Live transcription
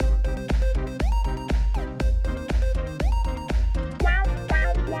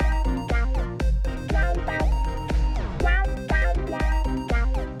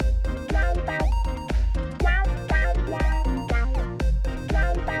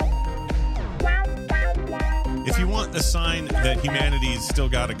if you want a sign that humanity's still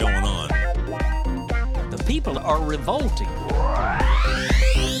got it going on. The people are revolting.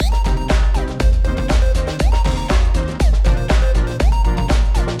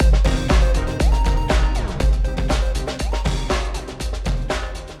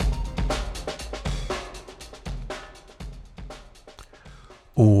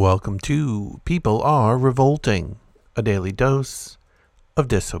 Welcome to People Are Revolting, a daily dose of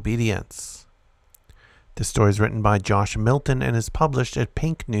disobedience. This story is written by Josh Milton and is published at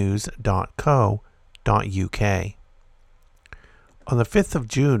pinknews.co.uk. On the 5th of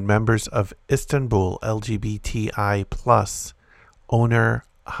June, members of Istanbul LGBTI plus Onur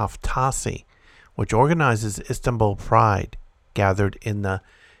Haftasi, which organizes Istanbul Pride, gathered in the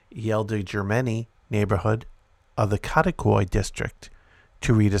Yıldırımeni neighborhood of the Kadıköy district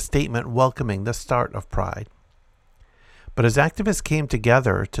to read a statement welcoming the start of Pride. But as activists came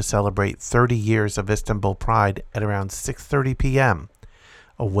together to celebrate 30 years of Istanbul Pride at around 6:30 p.m.,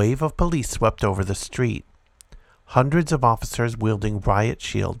 a wave of police swept over the street. Hundreds of officers wielding riot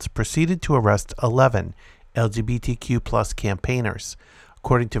shields proceeded to arrest 11 LGBTQ plus campaigners,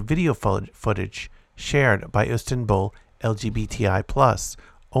 according to video footage shared by Istanbul LGBTI plus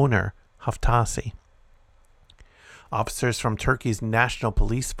Onur Haftasi. Officers from Turkey's National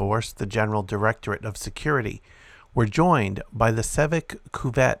Police Force, the General Directorate of Security, were joined by the Çevik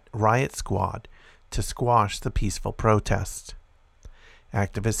Kuvvet riot squad to squash the peaceful protest.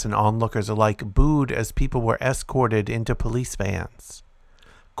 Activists and onlookers alike booed as people were escorted into police vans.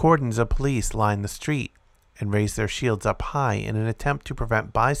 Cordons of police lined the street and raised their shields up high in an attempt to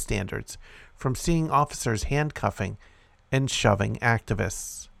prevent bystanders from seeing officers handcuffing and shoving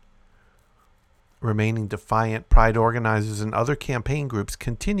activists. Remaining defiant, Pride organizers and other campaign groups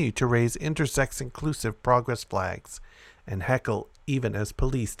continue to raise intersex-inclusive progress flags and heckle even as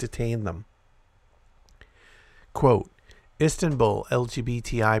police detain them. Quote, Istanbul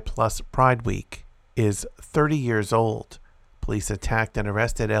LGBTI plus Pride Week is 30 years old. Police attacked and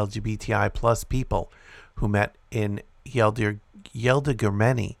arrested LGBTI plus people who met in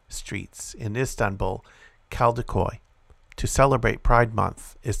Yıldırımeni streets in Istanbul, Kadıköy. To celebrate Pride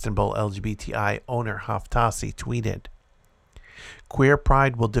Month, Istanbul LGBTI Onur Haftasi tweeted, Queer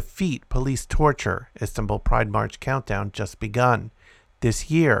Pride will defeat police torture. Istanbul Pride March countdown just begun. This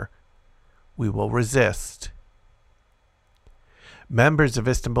year, we will resist. Members of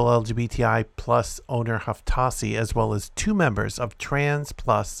Istanbul LGBTI plus Onur Haftasi, as well as two members of Trans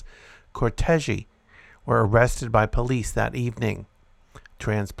Plus Cortege, were arrested by police that evening.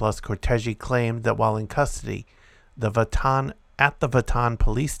 Trans Plus Cortege claimed that while in custody, at the Vatan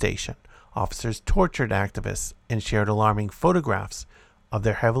police station, officers tortured activists and shared alarming photographs of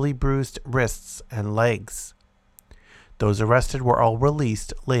their heavily bruised wrists and legs. Those arrested were all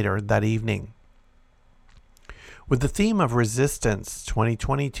released later that evening. With the theme of resistance,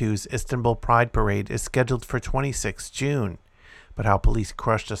 2022's Istanbul Pride Parade is scheduled for 26 June, but how police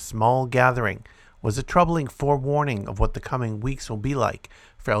crushed a small gathering was a troubling forewarning of what the coming weeks will be like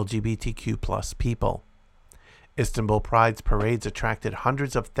for LGBTQ plus people. Istanbul Pride's parades attracted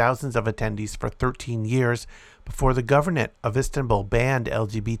hundreds of thousands of attendees for 13 years before the Governorate of Istanbul banned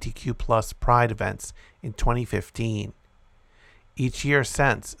LGBTQ plus Pride events in 2015. Each year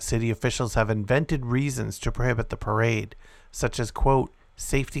since, city officials have invented reasons to prohibit the parade, such as, quote,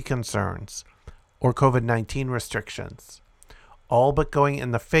 safety concerns or COVID-19 restrictions, all but going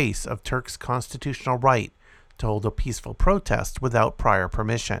in the face of Turk's constitutional right to hold a peaceful protest without prior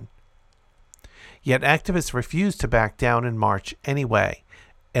permission. Yet activists refused to back down in March anyway,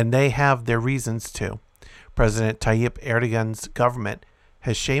 and they have their reasons to. President Tayyip Erdogan's government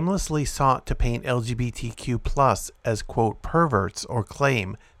has shamelessly sought to paint LGBTQ plus as, quote, perverts or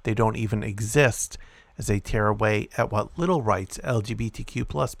claim they don't even exist as they tear away at what little rights LGBTQ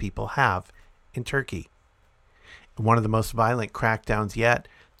plus people have in Turkey. In one of the most violent crackdowns yet,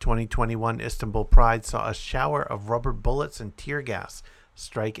 2021 Istanbul Pride saw a shower of rubber bullets and tear gas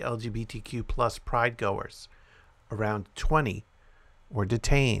strike LGBTQ plus Pride goers. Around 20 were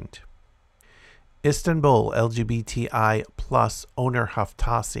detained. Istanbul LGBTI plus Onur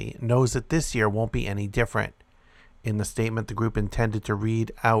Haftasi knows that this year won't be any different. In the statement the group intended to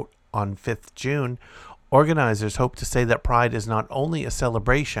read out on 5th June, organizers hope to say that Pride is not only a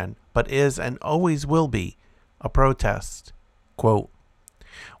celebration, but is and always will be a protest. Quote,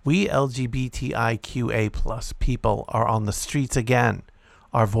 we LGBTIQA plus people are on the streets again.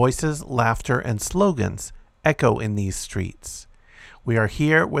 Our voices, laughter, and slogans echo in these streets. We are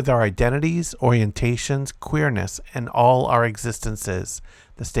here with our identities, orientations, queerness, and all our existences,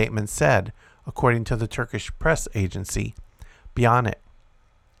 the statement said, according to the Turkish press agency Bianet.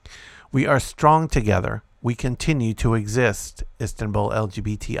 We are strong together, We continue to exist, Istanbul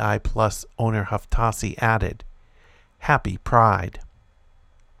LGBTI plus owner Haftasi added. Happy Pride.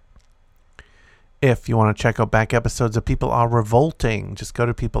 If you want to check out back episodes of People Are Revolting, just go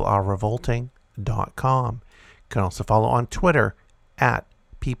to peoplearerevolting.com. You can also follow on Twitter at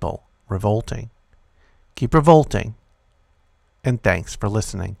People Revolting. Keep revolting, and thanks for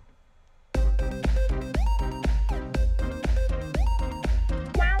listening.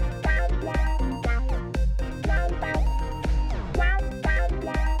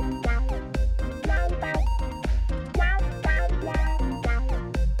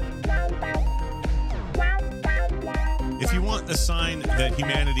 If you want a sign that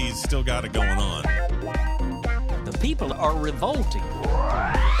humanity's still got it going on, The people are revolting.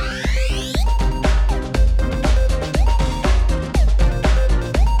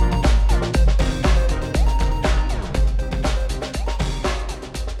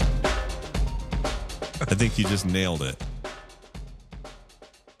 I think you just nailed it.